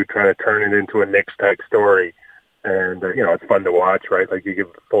they do, try to turn it into a Knicks-type story. And, it's fun to watch, right? Like, you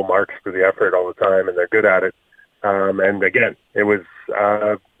give full marks for the effort all the time, and they're good at it. And again, it was,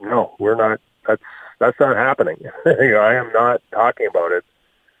 no, we're not, that's not happening. I am not talking about it.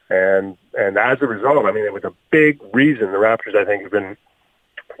 And as a result, it was a big reason the Raptors, I think, have been,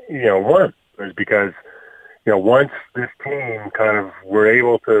 won. It was because, once this team kind of were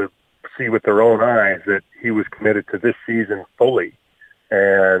able to see with their own eyes that he was committed to this season fully,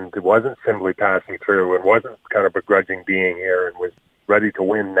 and it wasn't simply passing through, and wasn't kind of begrudging being here, and was ready to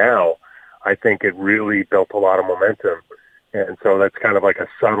win now, I think it really built a lot of momentum. And so that's kind of like a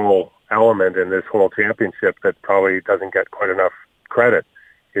subtle element in this whole championship that probably doesn't get quite enough credit,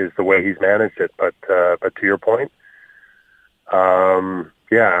 is the way he's managed it. But to your point,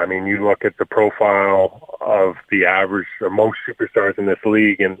 you look at the profile of the average or most superstars in this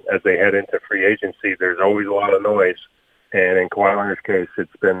league, and as they head into free agency, there's always a lot of noise. And in Kawhi Leonard's case,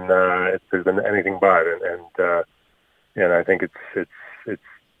 it's been there's been anything but, and I think it's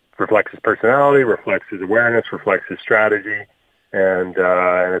reflects his personality, reflects his awareness, reflects his strategy, and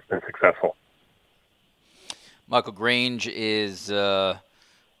it's been successful. Michael Grange is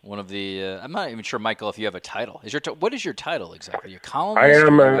one of the. I'm not even sure, Michael, if you have a title. What is your title exactly? Your columnist? I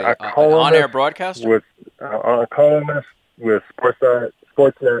am a columnist, an on-air broadcaster with a columnist with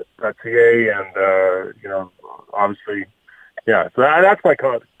Sportsnet.ca, and obviously, yeah. So that's my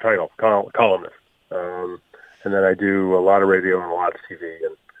title, columnist. And then I do a lot of radio and a lot of TV,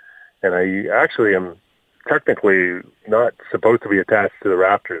 and I actually am technically not supposed to be attached to the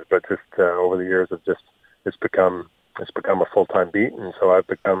Raptors, but just over the years it's become a full-time beat, and so I've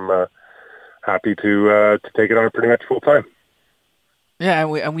become happy to take it on pretty much full-time. Yeah,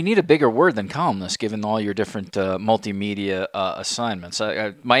 and we need a bigger word than columnist, given all your different multimedia assignments.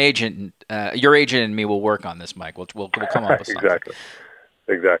 My agent, your agent, and me will work on this, Mike. We'll come up with something.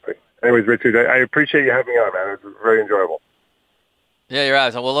 Exactly. Anyways, Richard, I appreciate you having me on, man. It was very enjoyable. Yeah, you're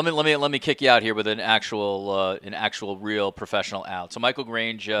right. Well, let me kick you out here with an actual real professional out. So Michael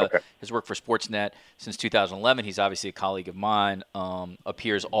Grange has worked for Sportsnet since 2011. He's obviously a colleague of mine.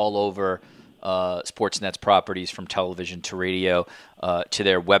 Appears all over Sportsnet's properties, from television to radio to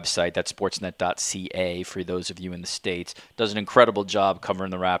their website. That's sportsnet.ca for those of you in the States. Does an incredible job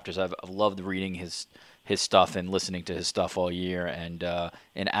covering the Raptors. I've loved reading his stuff and listening to his stuff all year, and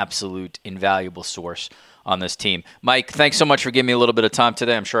an absolute invaluable source on this team. Mike, thanks so much for giving me a little bit of time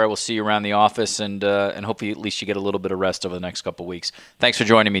today. I'm sure I will see you around the office, and hopefully at least you get a little bit of rest over the next couple of weeks. Thanks for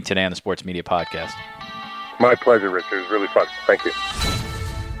joining me today on the Sports Media Podcast. My pleasure, Richard. It was really fun. Thank you.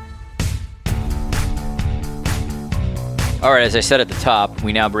 All right, as I said at the top,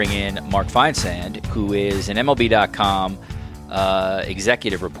 we now bring in Mark Feinsand, who is an MLB.com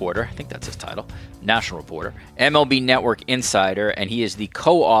executive reporter. I think that's his title. National reporter, MLB Network insider, and he is the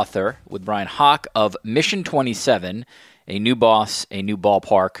co-author with Brian Hawk of Mission 27, A New Boss, A New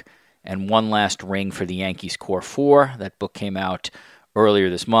Ballpark, and One Last Ring for the Yankees Core 4. That book came out earlier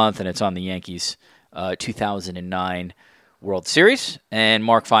this month, and it's on the Yankees 2009 World Series. And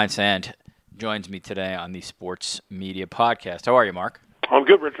Mark Feinsand joins me today on the Sports Media Podcast. How are you, Mark? I'm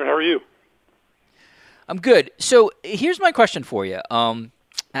good, Richard. How are you? I'm good. So here's my question for you.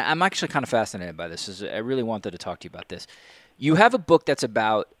 I'm actually kind of fascinated by this. I really wanted to talk to you about this. You have a book that's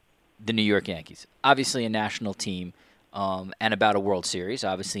about the New York Yankees, obviously a national team, and about a World Series,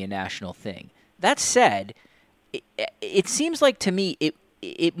 obviously a national thing. That said, it seems like to me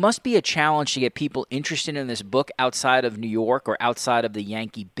it must be a challenge to get people interested in this book outside of New York or outside of the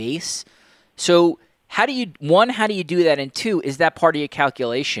Yankee base. So how do you do that? And two, is that part of your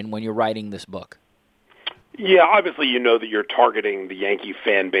calculation when you're writing this book? Yeah, obviously you know that you're targeting the Yankee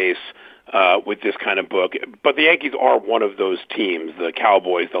fan base with this kind of book, but the Yankees are one of those teams, the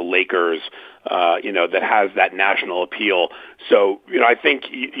Cowboys, the Lakers, that has that national appeal. So, I think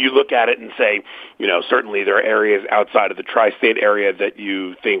you look at it and say, certainly there are areas outside of the tri-state area that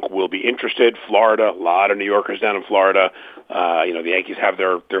you think will be interested. Florida, a lot of New Yorkers down in Florida. The Yankees have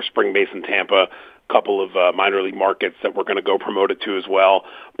their spring base in Tampa. Couple of minor league markets that we're going to go promote it to as well.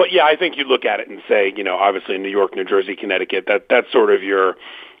 But yeah, I think you look at it and say, obviously New York, New Jersey, Connecticut, that's sort of your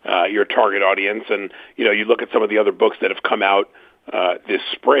target audience. And, you look at some of the other books that have come out this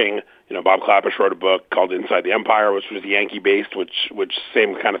spring. Bob Klapisch wrote a book called Inside the Empire, which was Yankee based, which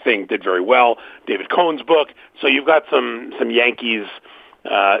same kind of thing, did very well. David Cohn's book. So you've got some Yankees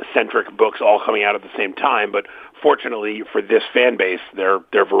centric books all coming out at the same time, but fortunately for this fan base, they're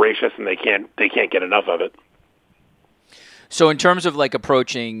voracious and they can't get enough of it. So in terms of like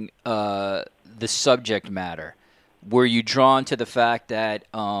approaching the subject matter, were you drawn to the fact that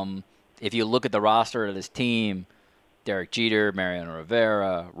if you look at the roster of this team, Derek Jeter, Mariano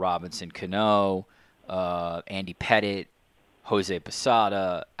Rivera, Robinson Cano, Andy Pettitte, Jose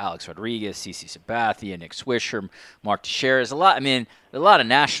Posada, Alex Rodriguez, CC Sabathia, Nick Swisher, Mark Teixeira, a lot of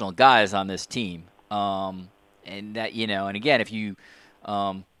national guys on this team. And that, and again, if you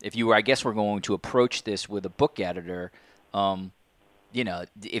were, I guess we're going to approach this with a book editor,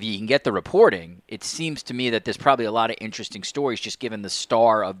 if you can get the reporting, it seems to me that there's probably a lot of interesting stories just given the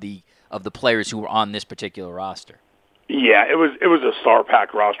star of the players who were on this particular roster. Yeah, it was a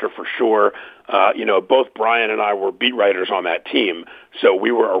star-packed roster for sure. Both Brian and I were beat writers on that team, so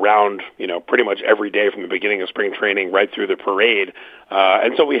we were around, pretty much every day from the beginning of spring training right through the parade.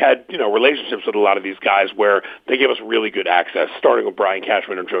 And so we had, relationships with a lot of these guys where they gave us really good access, starting with Brian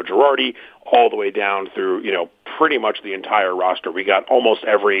Cashman and Joe Girardi, all the way down through, pretty much the entire roster. We got almost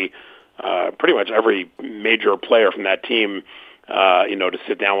pretty much every major player from that team to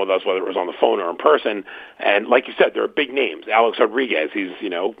sit down with us, whether it was on the phone or in person. And like you said, there are big names. Alex Rodriguez, he's,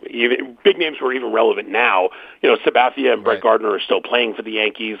 even big names who are even relevant now. Sabathia and Brett Gardner are still playing for the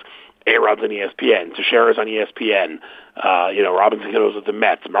Yankees. A-Rod's on ESPN. Teixeira's on ESPN. Robinson Cano's with the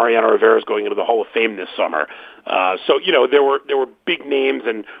Mets. Mariano Rivera's going into the Hall of Fame this summer. So there were big names,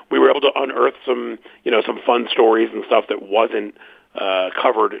 and we were able to unearth some fun stories and stuff that wasn't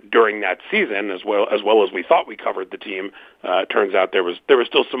covered during that season, as well as we thought we covered the team. Turns out there was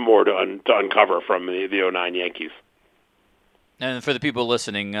still some more to uncover from the 2009 Yankees. And for the people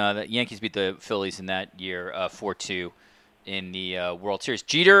listening, the Yankees beat the Phillies in that year 4-2 in the World Series.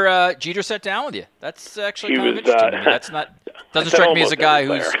 Jeter sat down with you. That's actually kind of interesting to me. That's doesn't strike me as a guy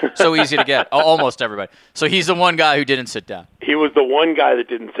who's so easy to get. Almost everybody. So he's the one guy who didn't sit down. he was the one guy that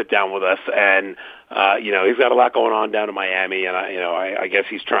didn't sit down with us, and he's got a lot going on down in Miami, and I guess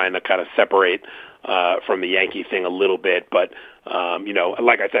he's trying to kind of separate from the Yankee thing a little bit, but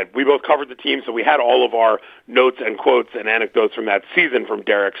like I said, we both covered the team, so we had all of our notes and quotes and anecdotes from that season from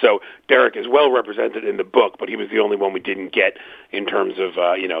Derek. So Derek is well represented in the book, but he was the only one we didn't get in terms of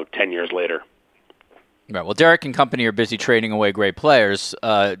 10 years later. Right. Well, Derek and company are busy trading away great players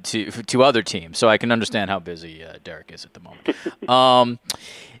to other teams, so I can understand how busy Derek is at the moment.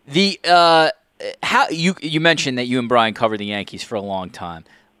 How you mentioned that you and Brian covered the Yankees for a long time.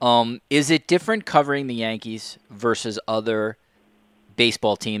 Is it different covering the Yankees versus other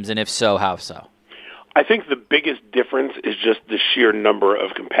baseball teams, and if so, how so? I think the biggest difference is just the sheer number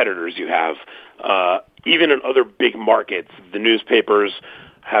of competitors you have. Even in other big markets, the newspapers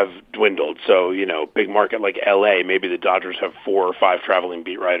have dwindled. So, big market like L.A., maybe the Dodgers have 4 or 5 traveling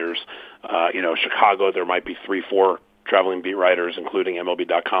beat writers. Chicago, there might be 3-4 traveling beat writers, including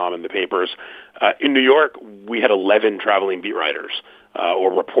MLB.com and the papers. In New York, we had 11 traveling beat writers,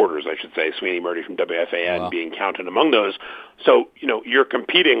 or reporters, I should say, Sweeney Murdy from WFAN being counted among those. So, you're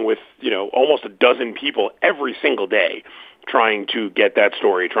competing with, almost a dozen people every single day trying to get that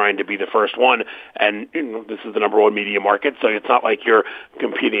story, trying to be the first one. And this is the number one media market, so it's not like you're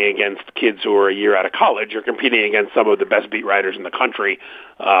competing against kids who are a year out of college. You're competing against some of the best beat writers in the country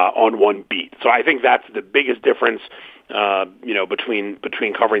on one beat. So I think that's the biggest difference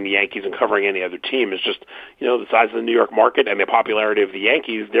between covering the Yankees and covering any other team is just, the size of the New York market and the popularity of the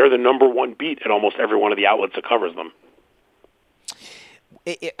Yankees. They're the number one beat at almost every one of the outlets that covers them.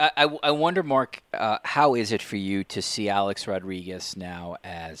 I wonder, Mark, how is it for you to see Alex Rodriguez now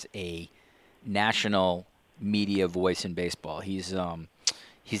as a national media voice in baseball? He's the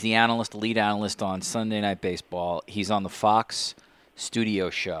lead analyst on Sunday Night Baseball. He's on the Fox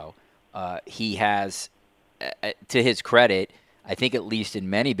studio show. He has, to his credit, I think at least in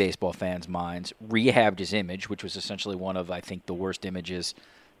many baseball fans' minds, rehabbed his image, which was essentially one of, I think, the worst images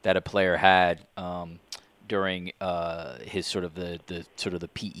that a player had during his sort of the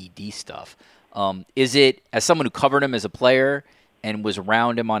PED stuff. Is it, as someone who covered him as a player and was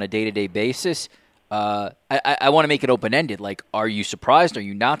around him on a day-to-day basis, I want to make it open-ended. Like, are you surprised? Are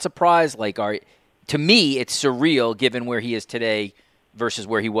you not surprised? To me, it's surreal given where he is today versus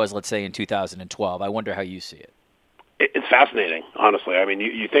where he was, let's say, in 2012. I wonder how you see it. It's fascinating, honestly. I mean,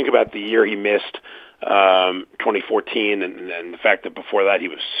 you think about the year he missed, 2014, and the fact that before that he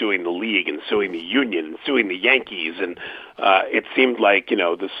was suing the league and suing the union and suing the Yankees, and it seemed like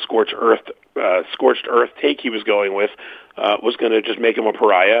the scorched earth take he was going with was going to just make him a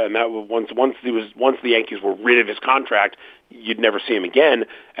pariah, and that once the Yankees were rid of his contract, you'd never see him again.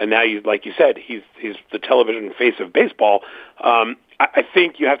 And now, like you said, he's the television face of baseball. I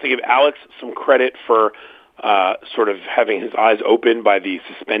think you have to give Alex some credit for sort of having his eyes open by the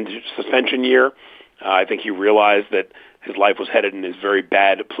suspension year. I think he realized that his life was headed in this very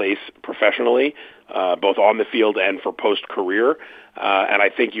bad place professionally, both on the field and for post-career. And I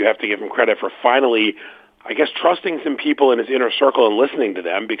think you have to give him credit for finally, I guess, trusting some people in his inner circle and listening to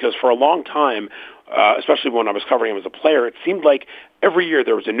them, because for a long time, especially when I was covering him as a player, it seemed like every year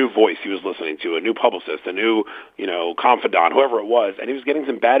there was a new voice he was listening to, a new publicist, a new, confidant, whoever it was, and he was getting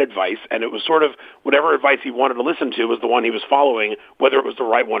some bad advice, and it was sort of whatever advice he wanted to listen to was the one he was following, whether it was the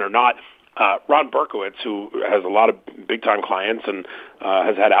right one or not. Ron Berkowitz, who has a lot of big-time clients and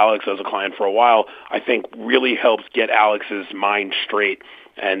has had Alex as a client for a while, I think really helps get Alex's mind straight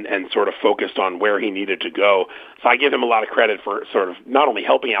and sort of focused on where he needed to go. So I give him a lot of credit for sort of not only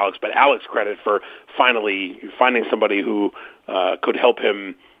helping Alex, but Alex credit for finally finding somebody who could help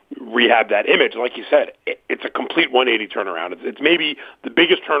him rehab that image. Like you said, it's a complete 180 turnaround. It's maybe the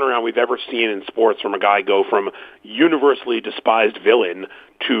biggest turnaround we've ever seen in sports, from a guy go from universally despised villain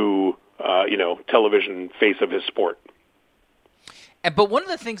to television face of his sport. But one of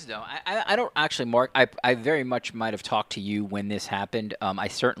the things, though, I don't actually, Mark, I very much might have talked to you when this happened. I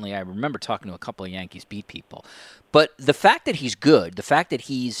remember talking to a couple of Yankees beat people. But the fact that he's good, the fact that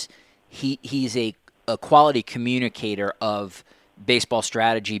he's a quality communicator of baseball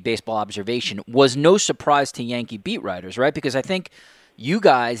strategy, baseball observation, was no surprise to Yankee beat writers, right? Because I think you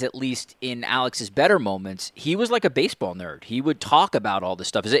guys, at least in Alex's better moments, he was like a baseball nerd. He would talk about all this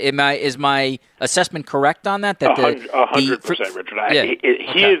stuff. Is my assessment correct on that? 100%, Richard.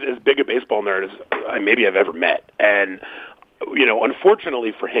 He is as big a baseball nerd as maybe I've ever met. And,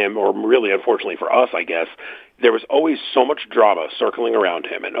 unfortunately for him, or really unfortunately for us, I guess, there was always so much drama circling around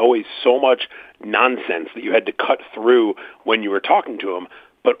him and always so much nonsense that you had to cut through when you were talking to him.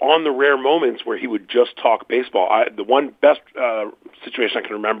 But on the rare moments where he would just talk baseball, the one best situation I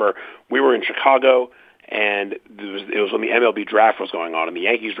can remember, we were in Chicago, and it was when the MLB draft was going on, and the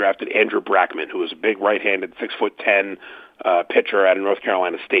Yankees drafted Andrew Brackman, who was a big right-handed 6'10" pitcher out of North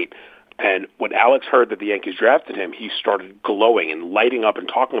Carolina State. And when Alex heard that the Yankees drafted him, he started glowing and lighting up and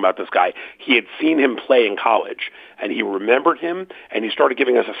talking about this guy. He had seen him play in college, and he remembered him, and he started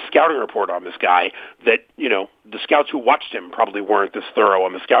giving us a scouting report on this guy that, the scouts who watched him probably weren't this thorough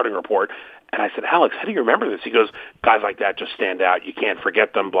on the scouting report. And I said, Alex, how do you remember this? He goes, guys like that just stand out. You can't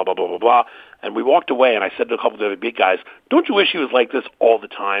forget them, blah, blah, blah, blah, blah. And we walked away, and I said to a couple of the other big guys, don't you wish he was like this all the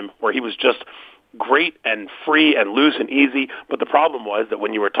time, where he was just great and free and loose and easy? But the problem was that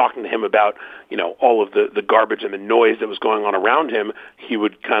when you were talking to him about, all of the garbage and the noise that was going on around him, he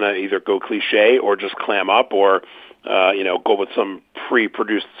would kind of either go cliche or just clam up or, go with some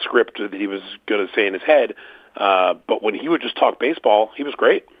pre-produced script that he was going to say in his head. But when he would just talk baseball, he was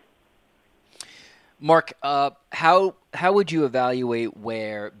great. Mark, how would you evaluate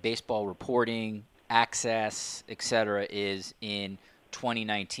where baseball reporting, access, et cetera, is in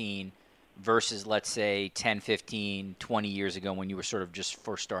 2019 versus, let's say, 10, 15, 20 years ago when you were sort of just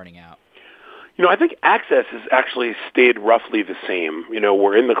first starting out? I think access has actually stayed roughly the same.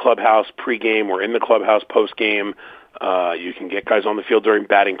 We're in the clubhouse pregame, we're in the clubhouse postgame. You can get guys on the field during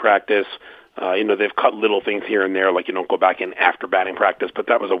batting practice. They've cut little things here and there, like you don't go back in after batting practice, but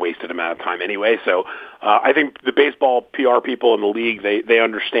that was a wasted amount of time anyway. So I think the baseball PR people in the league, they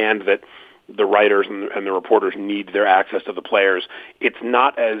understand that the writers and the reporters need their access to the players. It's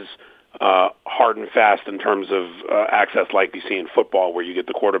not as hard and fast in terms of access like you see in football, where you get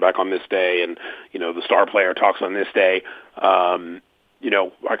the quarterback on this day and, the star player talks on this day.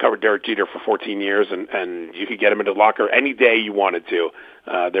 I covered Derek Jeter for 14 years, and you could get him into the locker any day you wanted to.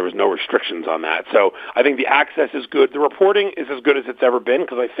 There was no restrictions on that. So I think the access is good. The reporting is as good as it's ever been,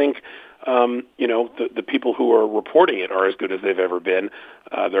 because I think, the people who are reporting it are as good as they've ever been.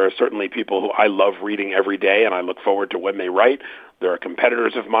 There are certainly people who I love reading every day, and I look forward to when they write. There are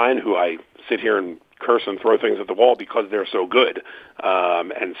competitors of mine who I sit here and curse and throw things at the wall because they're so good.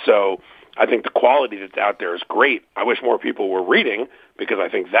 And so I think the quality that's out there is great. I wish more people were reading, because I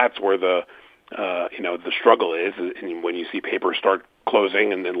think that's where the struggle is, and when you see papers start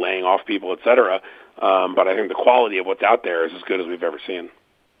closing and then laying off people, et cetera. But I think the quality of what's out there is as good as we've ever seen.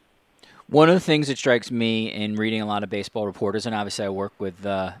 One of the things that strikes me in reading a lot of baseball reporters, and obviously I work with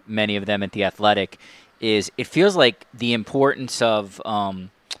many of them at The Athletic, is it feels like the importance of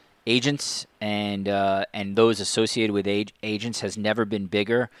agents and those associated with agents has never been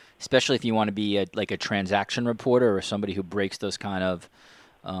bigger, especially if you want to be a transaction reporter or somebody who breaks those kind of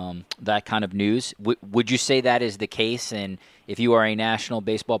that kind of news. Would you say that is the case? And if you are a national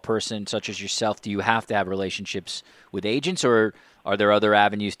baseball person such as yourself, do you have to have relationships with agents, or are there other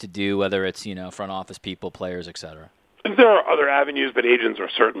avenues to do, whether it's front office people, players, et cetera? There are other avenues, but agents are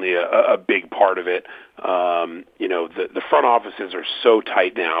certainly a big part of it. The front offices are so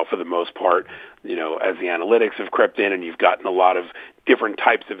tight now for the most part, as the analytics have crept in and you've gotten a lot of different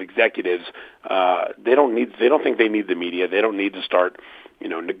types of executives. They don't think they need the media. They don't need to start,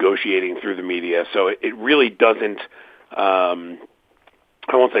 negotiating through the media. So it really doesn't,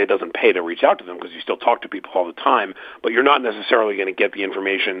 I won't say it doesn't pay to reach out to them, because you still talk to people all the time, but you're not necessarily going to get the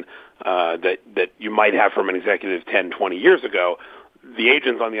information that you might have from an executive 10, 20 years ago. The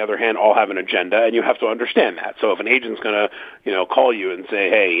agents, on the other hand, all have an agenda, and you have to understand that. So if an agent's going to, call you and say,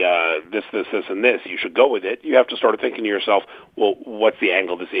 hey, this, and this, you should go with it, you have to start thinking to yourself, well, what's the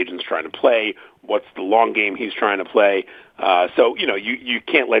angle this agent's trying to play? What's the long game he's trying to play? So, you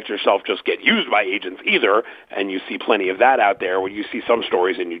can't let yourself just get used by agents either, and you see plenty of that out there where you see some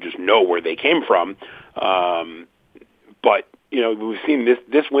stories and you just know where they came from. But, we've seen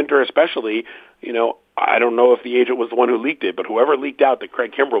this winter especially, I don't know if the agent was the one who leaked it, but whoever leaked out that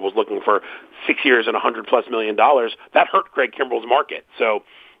Craig Kimbrell was looking for 6 years and $100+ million, that hurt Craig Kimbrell's market. So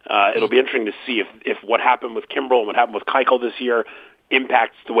it'll be interesting to see if what happened with Kimbrell and what happened with Keuchel this year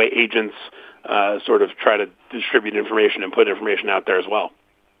impacts the way agents sort of try to distribute information and put information out there as well.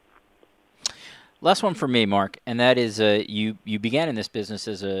 Last one for me, Mark, and that is you began in this business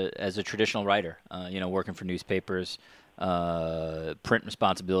as a traditional writer, working for newspapers, print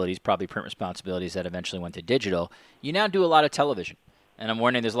responsibilities that eventually went to digital. You now do a lot of television, and I'm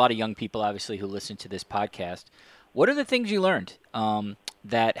wondering, there's a lot of young people, obviously, who listen to this podcast. What are the things you learned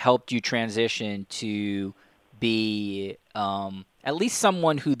that helped you transition to be at least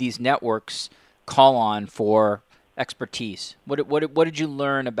someone who these networks call on for expertise? What did you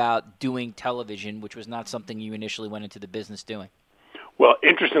learn about doing television, which was not something you initially went into the business doing? Well,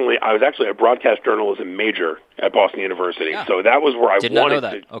 interestingly, I was actually a broadcast journalism major at Boston University, so that was where I wanted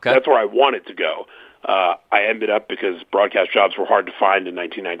to. Okay. That's where I wanted to go. I ended up, because broadcast jobs were hard to find in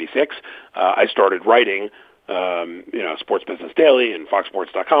 1996, I started writing, Sports Business Daily and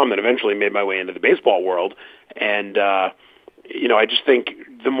FoxSports.com, then eventually made my way into the baseball world. And, I just think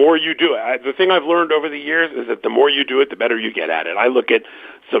the more you do it, the thing I've learned over the years is that the more you do it, the better you get at it. I look at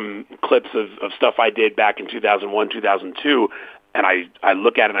some clips of stuff I did back in 2001, 2002, and I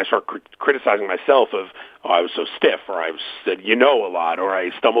look at it and I start criticizing myself of, I was so stiff, or I said, a lot, or I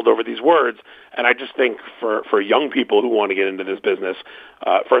stumbled over these words. And I just think for young people who want to get into this business,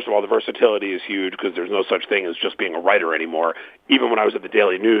 first of all, the versatility is huge, because there's no such thing as just being a writer anymore. Even when I was at the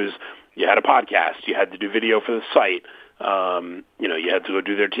Daily News, you had a podcast, you had to do video for the site, you had to go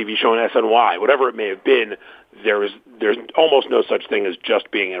do their TV show on SNY, whatever it may have been. There's almost no such thing as just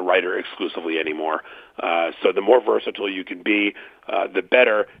being a writer exclusively anymore. So the more versatile you can be, the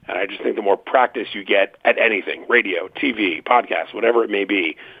better. And I just think the more practice you get at anything, radio, TV, podcast, whatever it may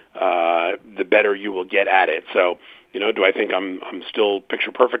be, the better you will get at it. So, do I think I'm still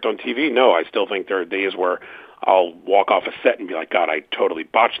picture perfect on TV? No, I still think there are days where I'll walk off a set and be like, God, I totally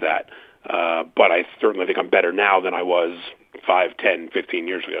botched that. But I certainly think I'm better now than I was 5, 10, 15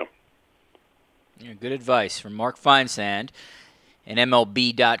 years ago. Yeah, good advice from Mark Feinsand, an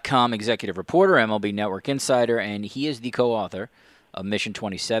MLB.com executive reporter, MLB Network insider, and he is the co-author of Mission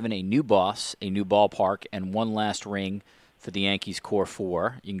 27, A New Boss, A New Ballpark, and One Last Ring for the Yankees Core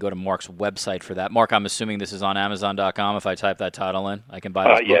 4. You can go to Mark's website for that. Mark, I'm assuming this is on Amazon.com. If I type that title in, I can buy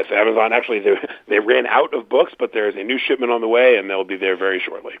this book? Yes, Amazon. Actually, they ran out of books, but there's a new shipment on the way, and they'll be there very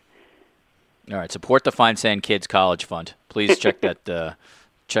shortly. All right, support the Feinsand Kids College Fund. Please check that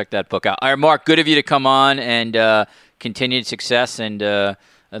check that book out. All right, Mark, good of you to come on, and continued success. And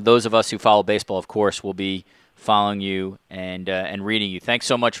those of us who follow baseball, of course, will be following you and reading you. Thanks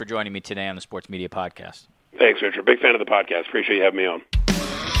so much for joining me today on the Sports Media Podcast. Thanks, Richard. Big fan of the podcast. Appreciate you having me on.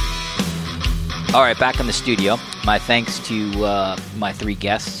 All right, back in the studio. My thanks to my three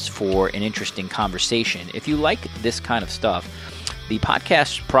guests for an interesting conversation. If you like this kind of stuff, the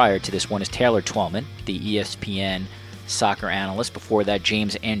podcast prior to this one is Taylor Twellman, the ESPN soccer analyst. Before that,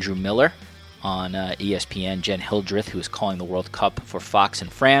 James Andrew Miller on ESPN, Jen Hildreth, who is calling the World Cup for Fox in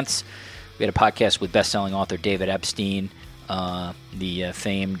France. We had a podcast with best-selling author David Epstein, the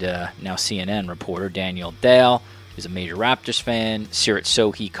famed now CNN reporter Daniel Dale, who's a major Raptors fan. Sirit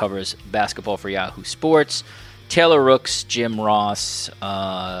Sohi covers basketball for Yahoo Sports. Taylor Rooks, Jim Ross,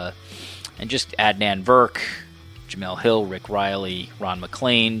 and just Adnan Virk, Jamel Hill, Rick Riley, Ron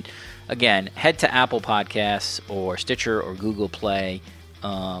McClain. Again, head to Apple Podcasts or Stitcher or Google Play.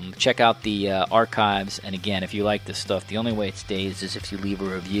 Check out the archives. And again, if you like this stuff, the only way it stays is if you leave a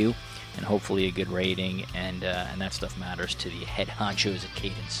review and hopefully a good rating. And that stuff matters to the head honchos at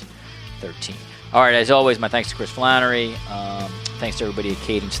Cadence 13. All right, as always, my thanks to Chris Flannery. Thanks to everybody at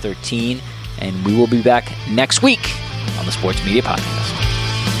Cadence 13. And we will be back next week on the Sports Media Podcast.